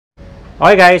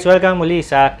Okay guys, welcome muli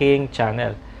sa aking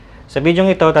channel. Sa video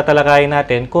ito, tatalakayin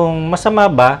natin kung masama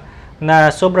ba na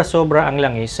sobra-sobra ang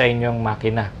langis sa inyong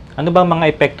makina. Ano ba mga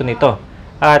epekto nito?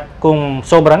 At kung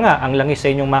sobra nga ang langis sa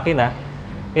inyong makina,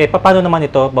 paano naman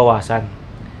ito bawasan?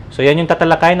 So yan yung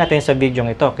tatalakayin natin sa video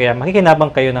ito. Kaya makikinabang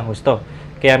kayo ng husto.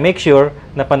 Kaya make sure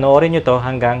na panoorin nyo to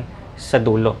hanggang sa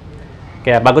dulo.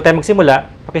 Kaya bago tayo magsimula,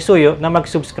 pakisuyo na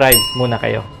mag-subscribe muna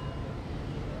kayo.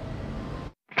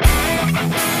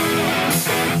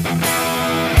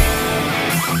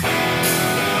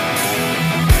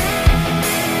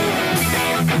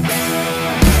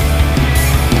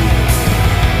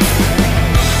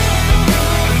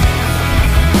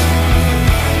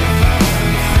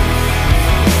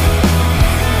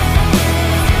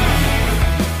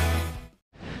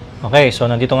 Okay, so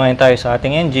nandito ngayon tayo sa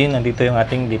ating engine, nandito yung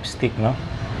ating dipstick, no?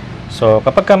 So,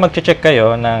 kapag ka mag-check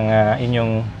kayo ng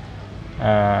inyong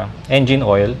engine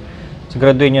oil,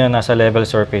 siguraduhin nyo na nasa level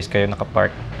surface kayo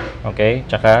nakapark. Okay?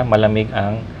 Tsaka malamig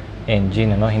ang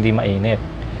engine, no? Hindi mainit.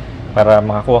 Para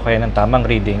makakuha kayo ng tamang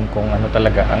reading kung ano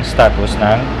talaga ang status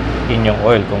ng inyong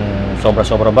oil, kung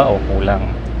sobra-sobra ba o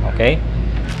kulang. Okay?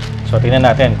 So, tingnan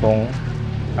natin kung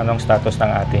anong status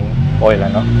ng ating oil,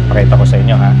 ano? Pakita ko sa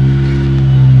inyo, ha?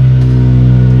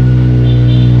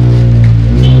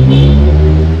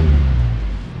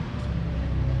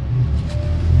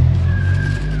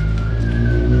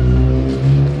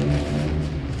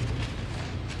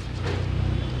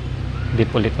 Dip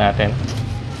ulit natin.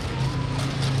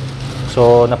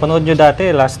 So, napanood nyo dati,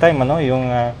 last time, ano, yung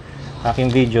aking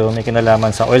video, may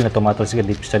kinalaman sa oil na tumatalsik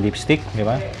sa dipstick, di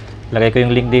ba? Lagay ko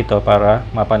yung link dito para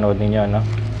mapanood ninyo, no?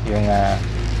 Yung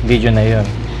video na yun.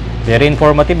 Very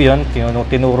informative yun.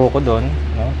 Tinuro ko doon,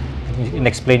 no?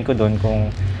 In-explain ko doon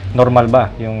kung normal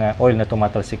ba yung oil na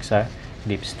tumatalsik sa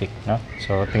dipstick, no?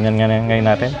 So, tingnan nga ngayon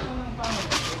natin.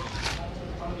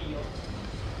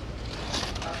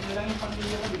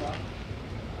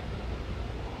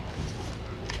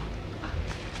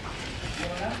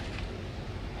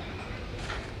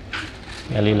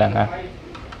 Dali lang, ha.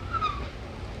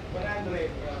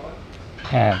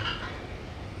 Yan.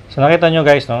 So nakita nyo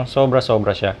guys, no?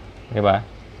 Sobra-sobra siya, di ba?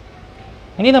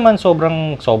 Hindi naman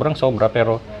sobrang-sobra,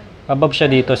 pero above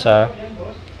siya dito sa,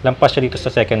 lampas siya dito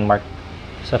sa second mark,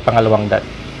 sa pangalawang dot.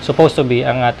 Supposed to be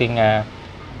ang ating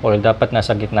oil, dapat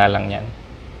nasa gitna lang yan.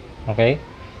 Okay?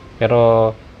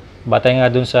 Pero batay nga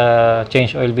dun sa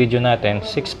change oil video natin,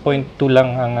 6.2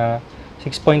 lang ang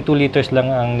 6.2 liters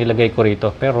lang ang nilagay ko rito,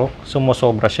 pero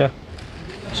sumobra siya,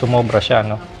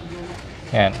 no?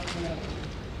 Yan.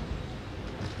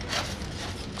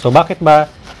 So bakit ba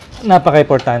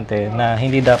napaka-importante na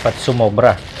hindi dapat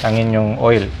sumobra ang inyong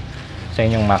oil sa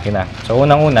inyong makina? So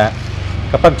unang-una,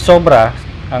 kapag sobra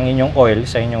ang inyong oil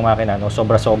sa inyong makina, no,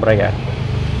 sobra-sobra yan,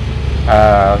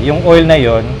 yung oil na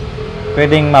yon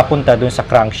pwedeng mapunta dun sa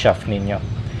crankshaft ninyo.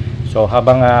 So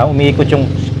habang umiikot yung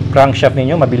crankshaft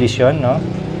ninyo, mabilis yun, no?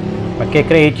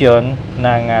 Magke-create yun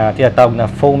ng tinatawag na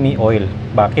foamy oil.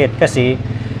 Bakit? Kasi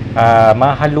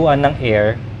mahaluan ng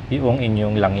air yung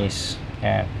inyong langis.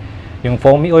 Yan. Yung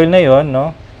foamy oil na yun,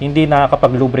 no, hindi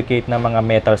nakakapag-lubricate ng mga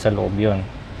metal sa loob yun.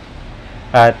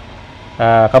 At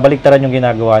kabaliktaran yung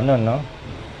ginagawa nun, no?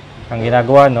 Ang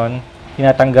ginagawa nun,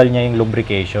 tinatanggal niya yung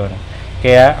lubrication.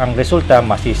 Kaya ang resulta,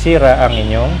 masisira ang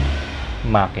inyong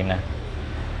makina.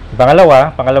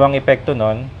 Pangalawang epekto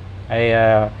nun ay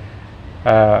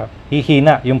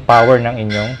hihina yung power ng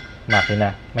inyong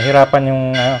makina. Mahirapan yung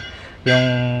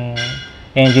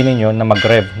engine niyo na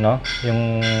mag-rev, no?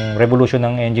 Yung revolution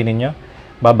ng engine niyo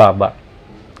bababa.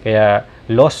 Kaya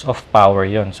loss of power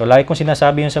 'yon. So lagi kong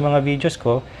sinasabi yun sa mga videos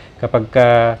ko, kapag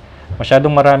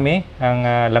masyadong marami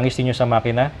ang langis niyo sa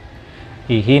makina,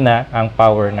 hihina ang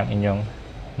power ng inyong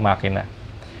makina.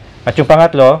 At yung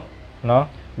pangatlo,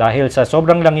 no? Dahil sa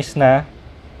sobrang langis na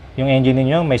yung engine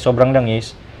niyo, may sobrang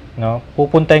langis, no,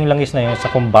 pupunta yung langis na yun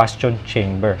sa combustion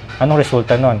chamber. Anong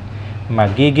resulta nun?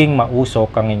 Magiging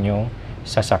mausok ang inyong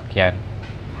sasakyan.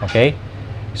 Okay?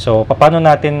 So, paano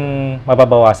natin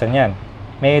mababawasan yan?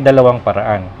 May dalawang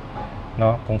paraan,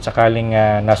 no? Kung sakaling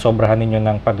nasobrahan ninyo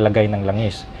ng paglagay ng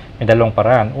langis, may dalawang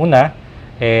paraan. Una,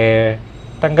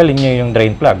 tanggalin nyo yung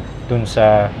drain plug dun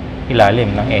sa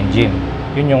ilalim ng engine.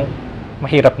 Yun yung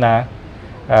mahirap na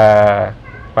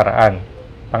paraan.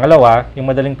 Pangalawa,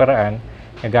 yung madaling paraan,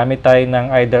 nagamit tayo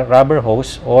ng either rubber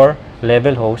hose or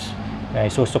level hose na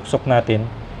isusuksok natin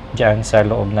dyan sa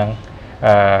loob ng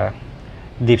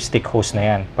dipstick hose na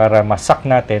yan para masak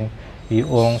natin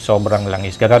yung sobrang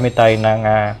langis. Gagamit tayo ng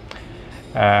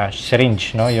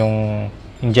syringe, no? Yung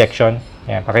injection.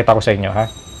 Yan, pakita ko sa inyo, ha?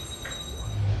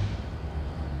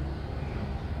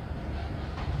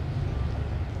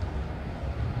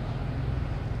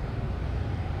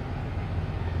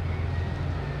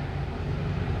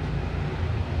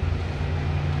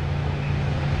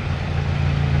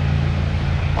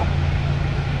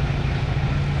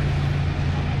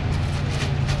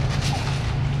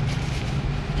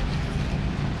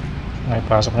 Ay,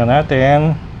 pasok na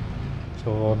natin.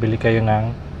 So, bili kayo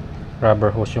ng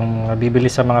rubber hose. Yung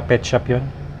bibili sa mga pet shop yun.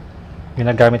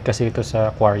 Ginagamit kasi ito sa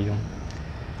aquarium.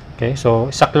 Okay, so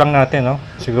isak lang natin, no?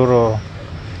 Siguro,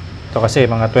 ito kasi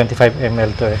mga 25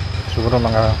 ml to eh. Siguro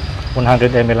mga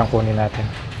 100 ml lang kunin natin.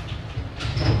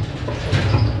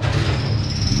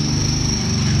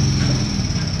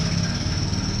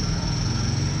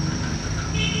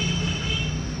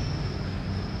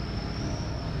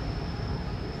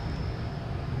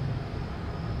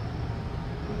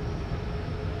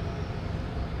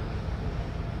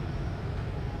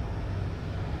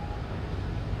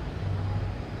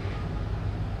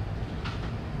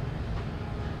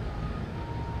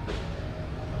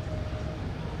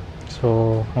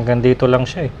 So, hanggang dito lang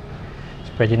siya eh.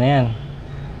 So, pwede na yan.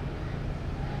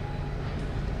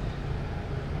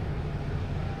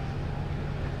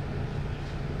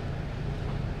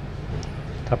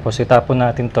 Tapos, itapon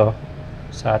natin to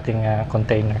sa ating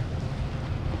container.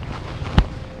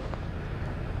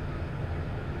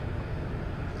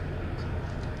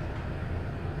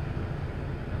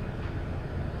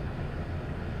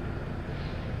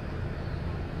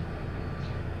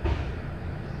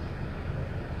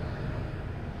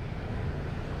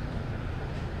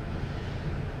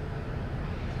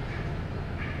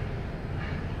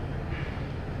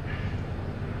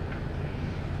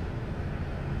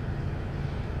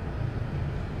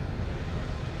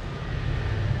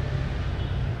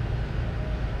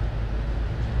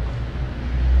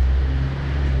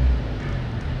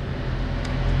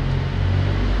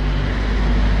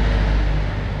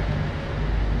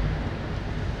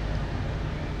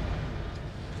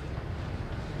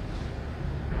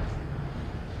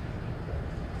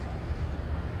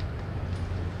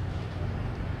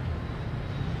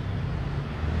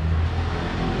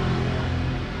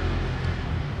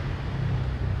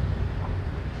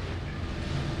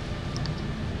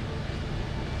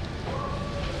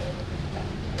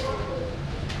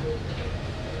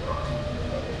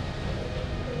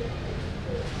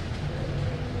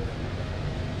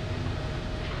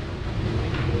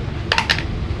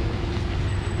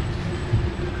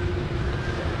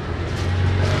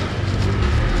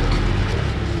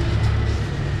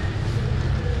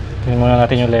 Tingnan muna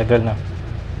natin yung level na.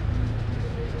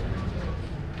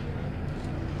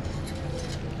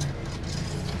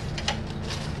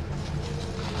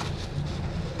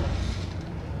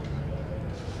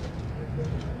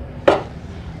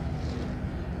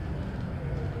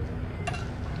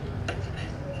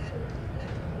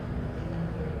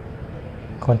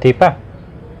 Konti pa.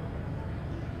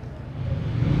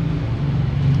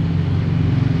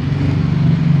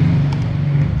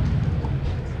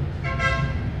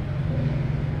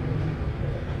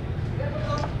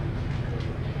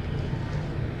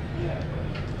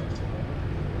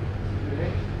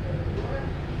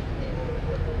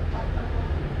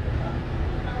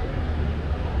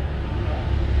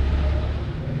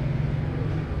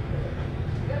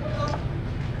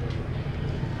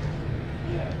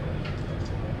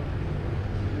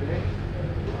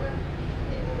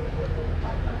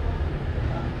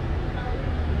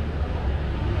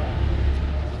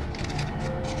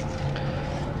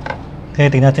 Okay,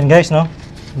 tingnan natin guys, no?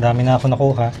 Dami na ako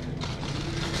nakuha.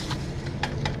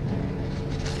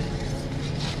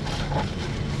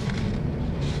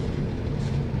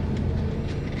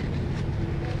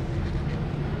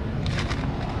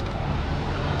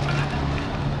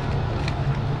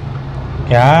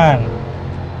 Yan.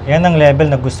 Yan ang level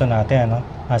na gusto natin, ano?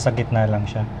 Nasa gitna lang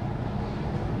siya.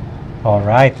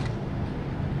 Alright.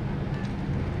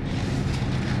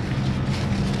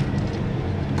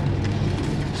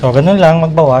 So, ganun lang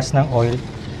magbawas ng oil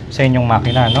sa inyong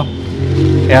makina, no?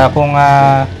 Kaya kung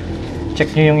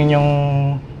check nyo yung inyong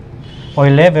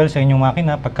oil level sa inyong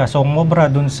makina, pagka sumobra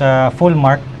dun sa full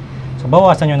mark, so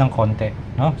bawasan nyo ng konti,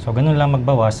 no? So, ganun lang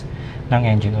magbawas ng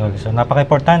engine oil. So,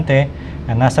 napaka-importante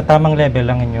na nasa tamang level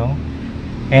lang inyong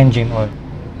engine oil.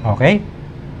 Okay?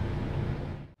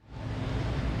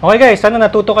 Okay guys, sana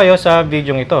natuto kayo sa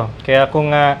video ito. Kaya kung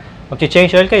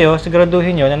mag-change oil kayo,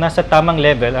 siguraduhin nyo na nasa tamang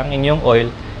level ang inyong oil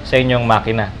sa inyong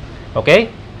makina. Okay?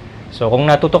 So, kung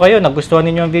natuto kayo, nagustuhan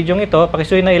ninyo ang video ito,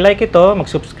 pakisuhin na i-like ito,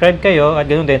 mag-subscribe kayo, at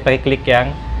ganoon din, pakiclick yung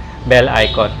bell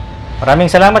icon. Maraming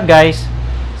salamat guys,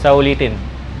 sa ulitin.